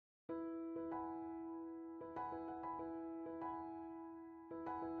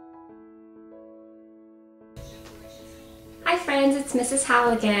friends, it's Mrs.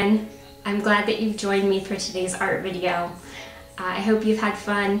 Howell again. I'm glad that you've joined me for today's art video. I hope you've had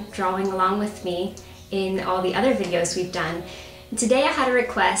fun drawing along with me in all the other videos we've done. Today I had a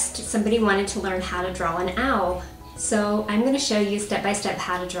request. Somebody wanted to learn how to draw an owl. So I'm going to show you step by step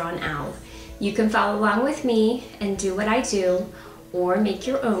how to draw an owl. You can follow along with me and do what I do, or make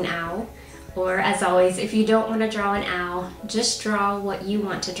your own owl. Or as always, if you don't want to draw an owl, just draw what you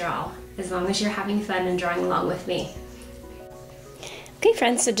want to draw, as long as you're having fun and drawing along with me. Okay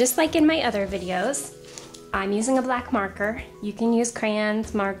friends, so just like in my other videos, I'm using a black marker. You can use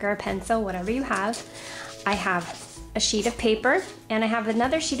crayons, marker, pencil, whatever you have. I have a sheet of paper, and I have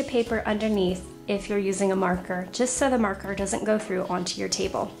another sheet of paper underneath if you're using a marker, just so the marker doesn't go through onto your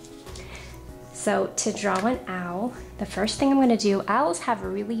table. So to draw an owl, the first thing I'm going to do, owls have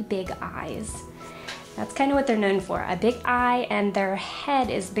really big eyes. That's kind of what they're known for, a big eye, and their head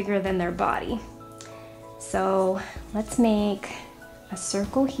is bigger than their body. So let's make a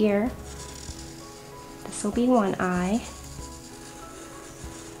circle here. This will be one eye.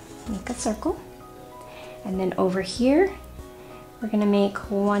 Make a circle. And then over here, we're going to make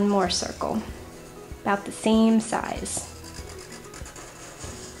one more circle, about the same size.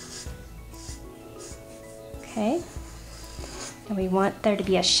 Okay. And we want there to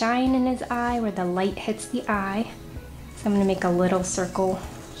be a shine in his eye where the light hits the eye. So I'm going to make a little circle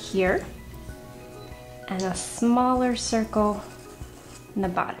here and a smaller circle in the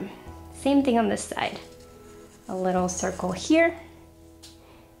bottom. Same thing on this side. A little circle here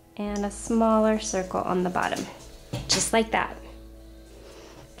and a smaller circle on the bottom, just like that.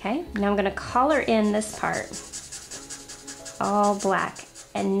 Okay, now I'm going to color in this part all black,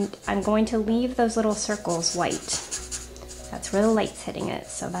 and I'm going to leave those little circles white. That's where the light's hitting it,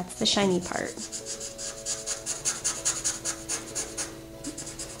 so that's the shiny part.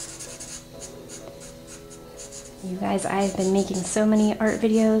 You guys, I've been making so many art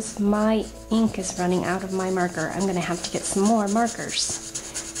videos, my ink is running out of my marker. I'm gonna have to get some more markers.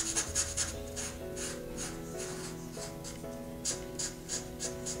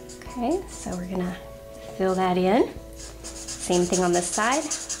 Okay, so we're gonna fill that in. Same thing on this side,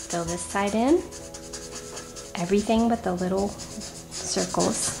 fill this side in. Everything but the little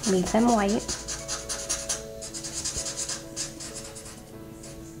circles, leave them white.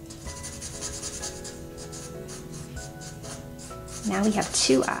 Now we have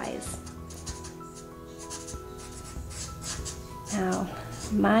two eyes. Now,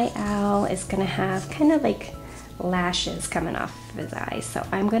 my owl is gonna have kind of like lashes coming off of his eyes. So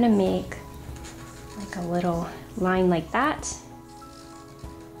I'm gonna make like a little line like that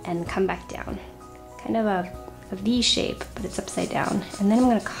and come back down. Kind of a V shape, but it's upside down. And then I'm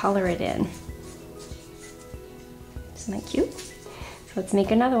gonna color it in. Isn't that cute? So let's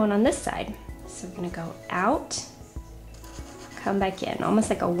make another one on this side. So we're gonna go out, come back in, almost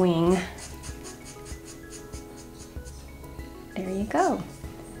like a wing. There you go.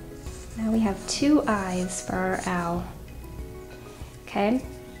 Now we have two eyes for our owl. Okay,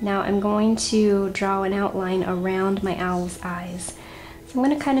 now I'm going to draw an outline around my owl's eyes. So I'm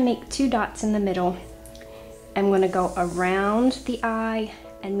going to kind of make two dots in the middle. I'm going to go around the eye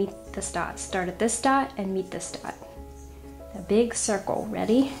and meet this dot. Start at this dot and meet this dot. A big circle.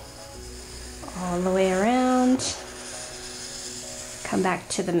 Ready? All the way around. Come back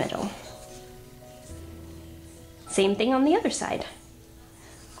to the middle. Same thing on the other side.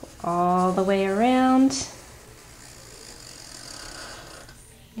 Go all the way around.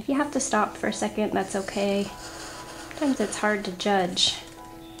 If you have to stop for a second, that's okay. Sometimes it's hard to judge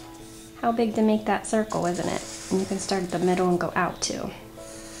how big to make that circle, isn't it? And you can start at the middle and go out too.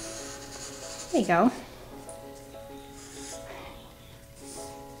 There you go.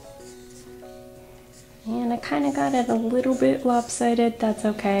 And I kind of got it a little bit lopsided. That's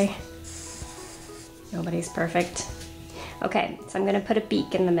okay. Nobody's perfect. Okay, so I'm going to put a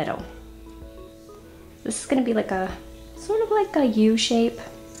beak in the middle. This is going to be like a, sort of like a U shape.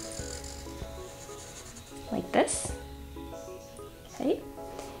 Like this. Okay.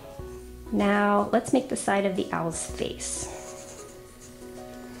 Now let's make the side of the owl's face.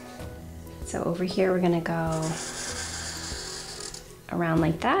 So over here we're going to go around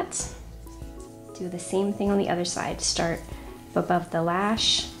like that. Do the same thing on the other side. Start above the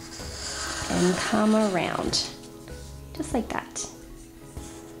lash and come around, just like that.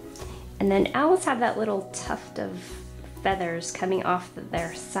 And then owls have that little tuft of feathers coming off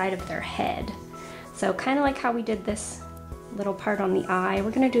their side of their head. So kind of like how we did this little part on the eye,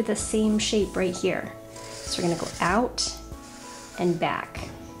 we're gonna do the same shape right here. So we're gonna go out and back.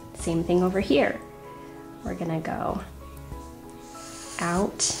 Same thing over here. We're gonna go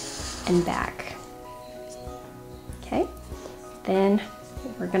out and back. Okay, Then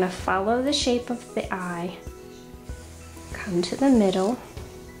we're gonna follow the shape of the eye, come to the middle,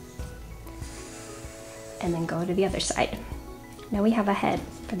 and then go to the other side. Now we have a head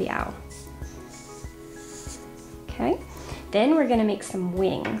for the owl. Okay, then we're gonna make some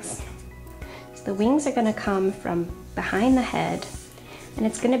wings. So the wings are gonna come from behind the head, and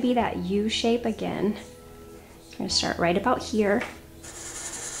it's gonna be that U shape again. I'm gonna start right about here,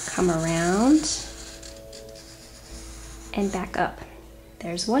 come around, and back up.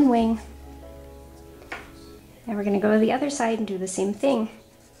 There's one wing. Now we're gonna go to the other side and do the same thing.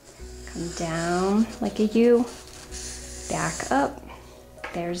 Come down like a U, back up.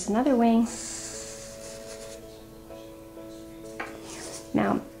 There's another wing.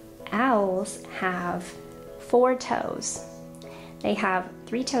 Now, owls have 4 toes. They have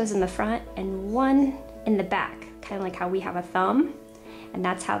 3 toes in the front and 1 in the back, kind of like how we have a thumb, and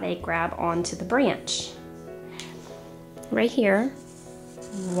that's how they grab onto the branch. Right here,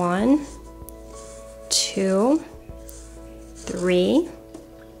 1, 2, 3,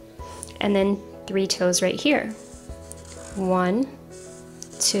 and then 3 toes right here. 1,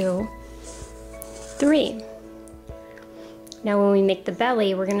 2, 3. Now when we make the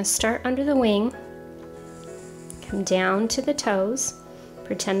belly, we're gonna start under the wing, come down to the toes,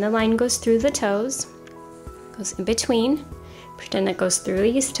 pretend the line goes through the toes, goes in between, pretend it goes through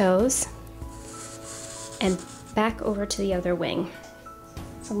these toes, and back over to the other wing.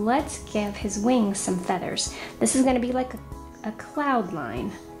 So let's give his wings some feathers. This is gonna be like a cloud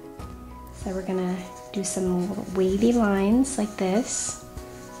line. So we're gonna do some little wavy lines like this.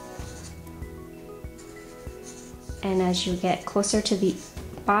 And as you get closer to the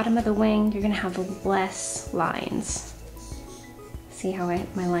bottom of the wing, you're gonna have less lines. See how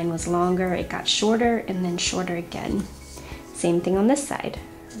my line was longer, it got shorter and then shorter again. Same thing on this side.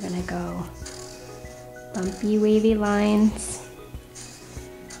 We're gonna go bumpy wavy lines.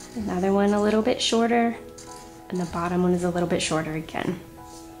 Another one a little bit shorter, and the bottom one is a little bit shorter again.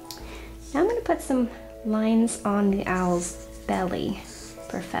 Now I'm gonna put some lines on the owl's belly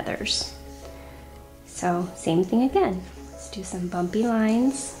for feathers. So same thing again. Let's do some bumpy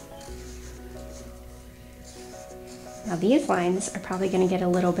lines. Now these lines are probably gonna get a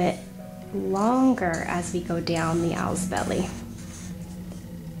little bit longer as we go down the owl's belly.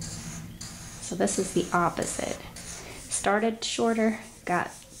 So this is the opposite. Started shorter,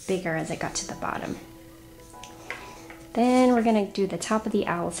 got bigger as it got to the bottom. Then we're gonna do the top of the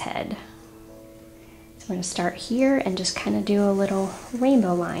owl's head. So we're gonna start here and just kind of do a little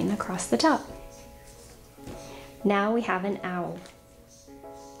rainbow line across the top. Now we have an owl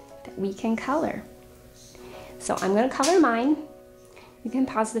that we can color. So I'm gonna color mine. You can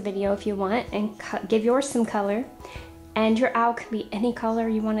pause the video if you want and give yours some color. And your owl can be any color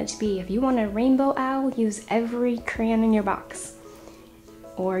you want it to be. If you want a rainbow owl, use every crayon in your box.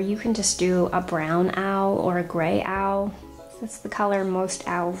 Or you can just do a brown owl or a gray owl. That's the color most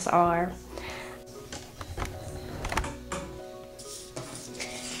owls are.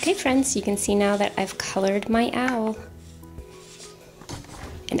 Okay friends, you can see now that I've colored my owl.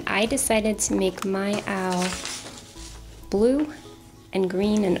 And I decided to make my owl blue and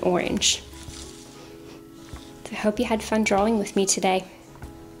green and orange. So I hope you had fun drawing with me today.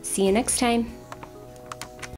 See you next time.